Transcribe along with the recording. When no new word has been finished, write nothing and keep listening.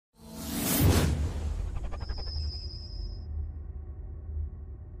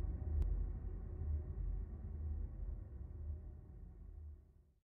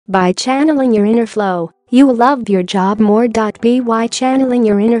By channeling your inner flow, you will love your job more. By channeling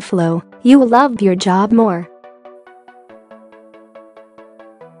your inner flow, you will love your job more.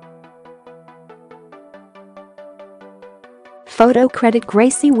 Photo credit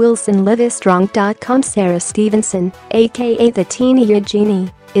Gracie Wilson Livestrong.com. Sarah Stevenson, aka the Teeny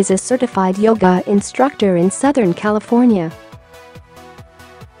Genie, is a certified yoga instructor in Southern California.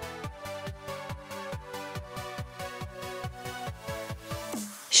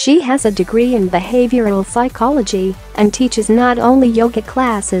 She has a degree in behavioral psychology and teaches not only yoga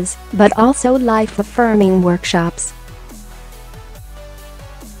classes but also life-affirming workshops.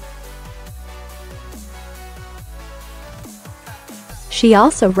 She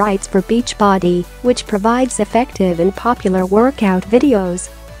also writes for Beachbody, which provides effective and popular workout videos.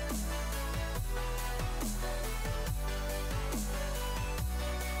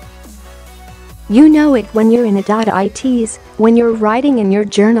 You know it when you're in a .its, when you're writing in your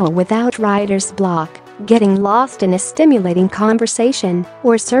journal without writer's block, getting lost in a stimulating conversation,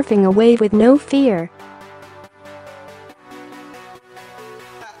 or surfing a wave with no fear.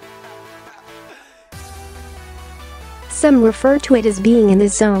 Some refer to it as being in the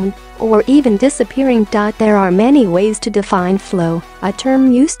zone, or even disappearing. There are many ways to define flow, a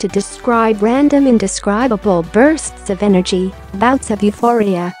term used to describe random indescribable bursts of energy, bouts of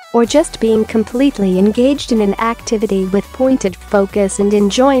euphoria, or just being completely engaged in an activity with pointed focus and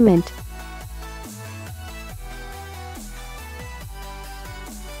enjoyment.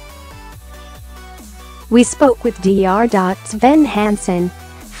 We spoke with Dr. Sven Hansen,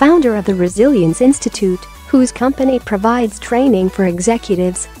 founder of the Resilience Institute, whose company provides training for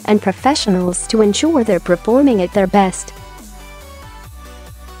executives and professionals to ensure they're performing at their best.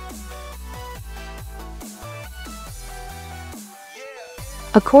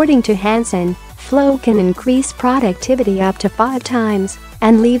 According to Hansen, flow can increase productivity up to 5 times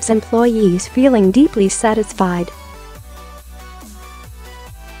and leaves employees feeling deeply satisfied.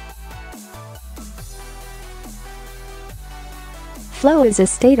 Flow is a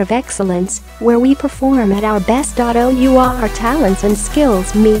state of excellence where we perform at our best. Our talents and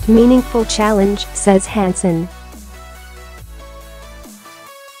skills meet meaningful challenge, says Hansen.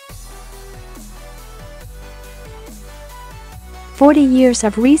 "40 years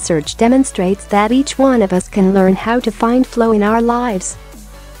of research demonstrates that each one of us can learn how to find flow in our lives.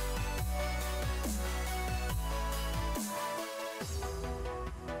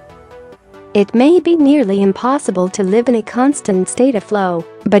 It may be nearly impossible to live in a constant state of flow,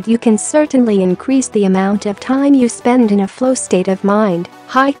 but you can certainly increase the amount of time you spend in a flow state of mind,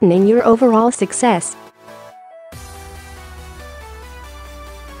 heightening your overall success."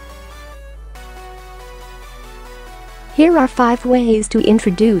 Here are 5 ways to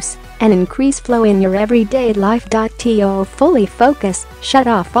introduce and increase flow in your everyday life. To fully focus, shut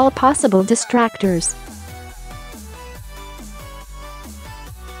off all possible distractors.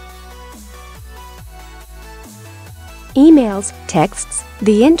 Emails, texts,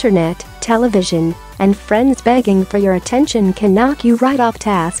 the internet, television, and friends begging for your attention can knock you right off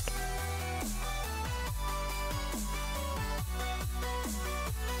task.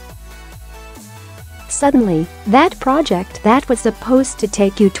 Suddenly, that project that was supposed to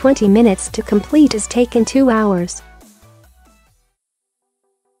take you 20 minutes to complete is taken 2 hours.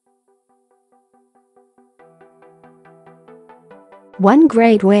 One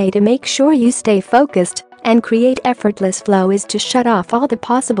great way to make sure you stay focused and create effortless flow is to shut off all the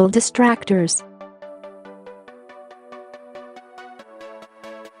possible distractors.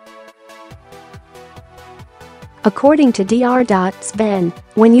 According to Dr. Sven,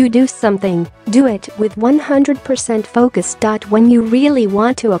 when you do something, do it with 100% focus. When you really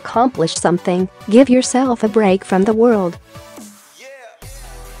want to accomplish something, give yourself a break from the world.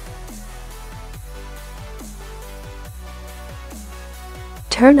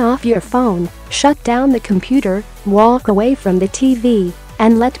 Turn off your phone, shut down the computer, walk away from the TV,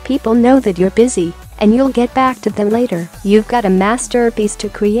 and let people know that you're busy, and you'll get back to them later. You've got a masterpiece to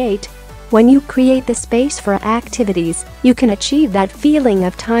create. When you create the space for activities, you can achieve that feeling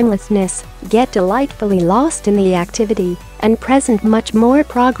of timelessness, get delightfully lost in the activity, and present much more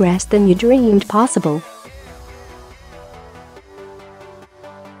progress than you dreamed possible.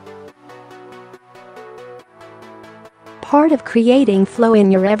 Part of creating flow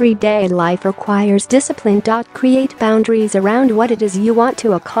in your everyday life requires discipline. Create boundaries around what it is you want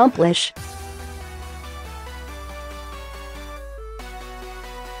to accomplish.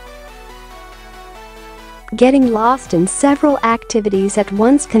 Getting lost in several activities at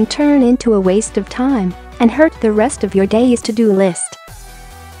once can turn into a waste of time and hurt the rest of your day's to-do list.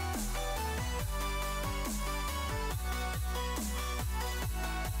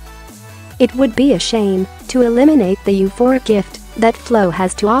 It would be a shame to eliminate the euphoric gift that flow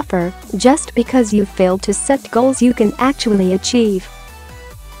has to offer just because you failed to set goals you can actually achieve.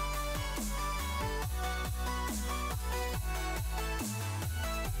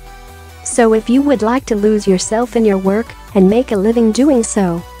 So if you would like to lose yourself in your work and make a living doing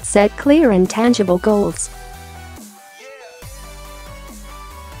so, set clear and tangible goals.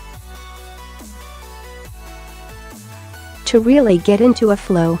 To really get into a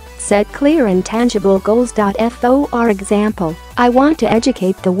flow, set clear and tangible goals. For example, I want to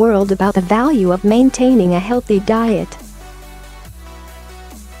educate the world about the value of maintaining a healthy diet.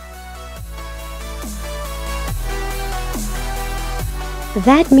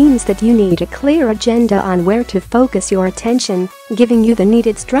 That means that you need a clear agenda on where to focus your attention, giving you the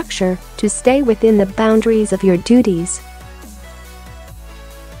needed structure to stay within the boundaries of your duties.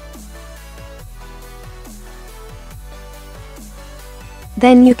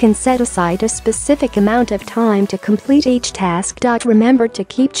 Then you can set aside a specific amount of time to complete each task. Remember to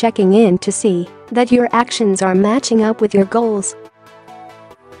keep checking in to see that your actions are matching up with your goals.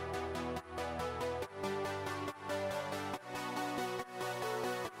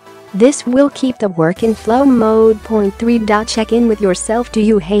 This will keep the work in flow mode. Point 3. Check in with yourself. Do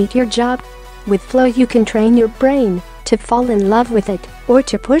you hate your job? With flow you can train your brain to fall in love with it or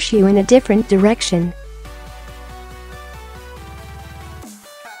to push you in a different direction.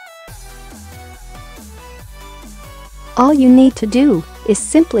 All you need to do is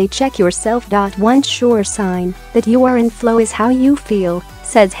simply check yourself. One sure sign that you are in flow is how you feel,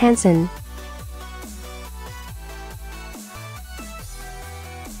 says Hansen.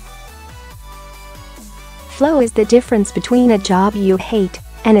 Flow is the difference between a job you hate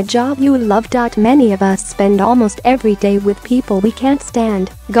and a job you love. Many of us spend almost every day with people we can't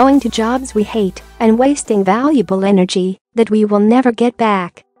stand, going to jobs we hate, and wasting valuable energy that we will never get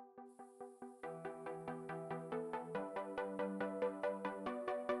back.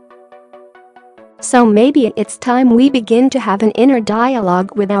 So maybe it's time we begin to have an inner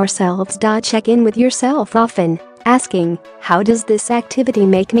dialogue with ourselves. Check in with yourself often, asking, how does this activity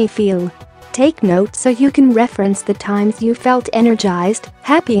make me feel? Take notes so you can reference the times you felt energized,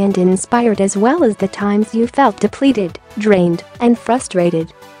 happy and inspired, as well as the times you felt depleted, drained, and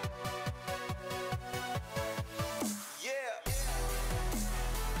frustrated.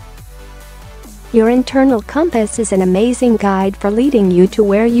 Your internal compass is an amazing guide for leading you to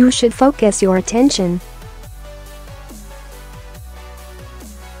where you should focus your attention.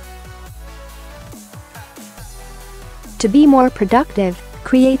 To be more productive,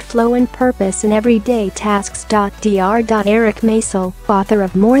 create flow and purpose in everyday tasks. Dr. Eric Maisel, author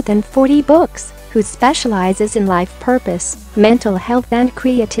of more than 40 books, who specializes in life purpose, mental health and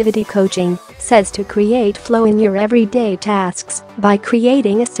creativity coaching, says to create flow in your everyday tasks by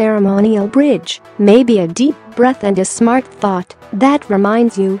creating a ceremonial bridge, maybe a deep breath and a smart thought that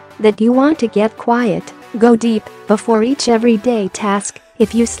reminds you that you want to get quiet, go deep, before each everyday task.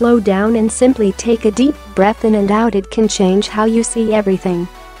 If you slow down and simply take a deep breath in and out, it can change how you see everything.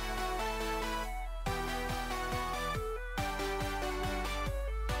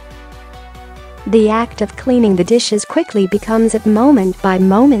 The act of cleaning the dishes quickly becomes a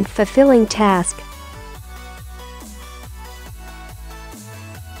moment-by-moment fulfilling task.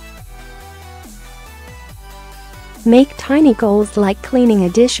 Make tiny goals like cleaning a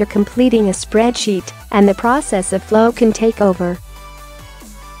dish or completing a spreadsheet, and the process of flow can take over.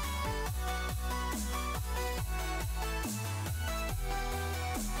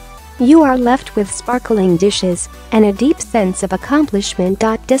 You are left with sparkling dishes and a deep sense of accomplishment.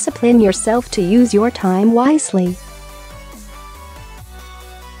 Discipline yourself to use your time wisely.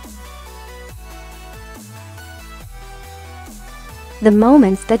 The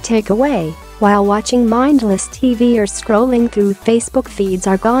moments that take away while watching mindless TV or scrolling through Facebook feeds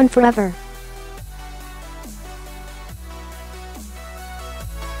are gone forever.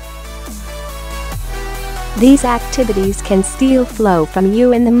 These activities can steal flow from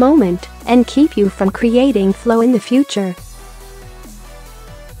you in the moment and keep you from creating flow in the future.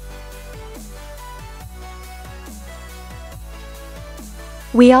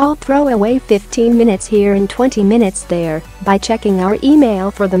 We all throw away 15 minutes here and 20 minutes there by checking our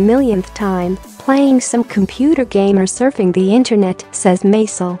email for the millionth time, playing some computer game or surfing the internet, says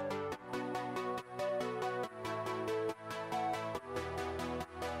Maisel.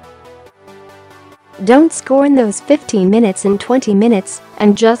 Don't scorn those 15 minutes and 20 minutes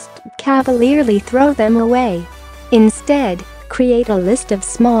and just cavalierly throw them away. Instead, create a list of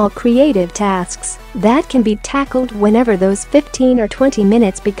small creative tasks that can be tackled whenever those 15 or 20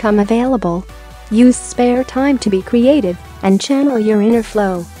 minutes become available. Use spare time to be creative and channel your inner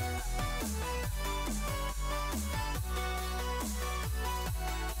flow.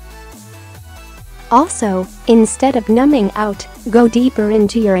 Also, instead of numbing out, go deeper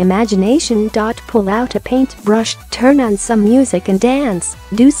into your imagination. Pull out a paintbrush, turn on some music and dance.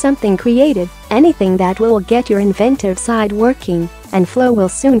 Do something creative, anything that will get your inventive side working, and flow will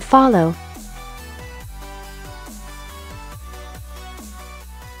soon follow.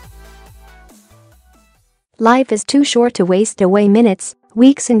 Life is too short to waste away minutes,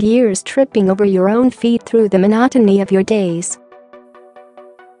 weeks and years tripping over your own feet through the monotony of your days.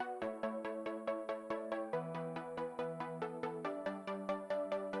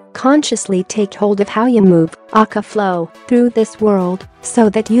 Consciously take hold of how you move, aka flow, through this world, so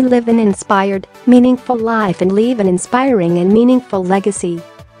that you live an inspired, meaningful life and leave an inspiring and meaningful legacy.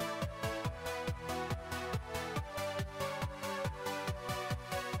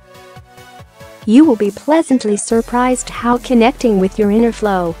 You will be pleasantly surprised how connecting with your inner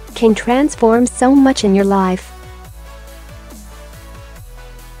flow can transform so much in your life.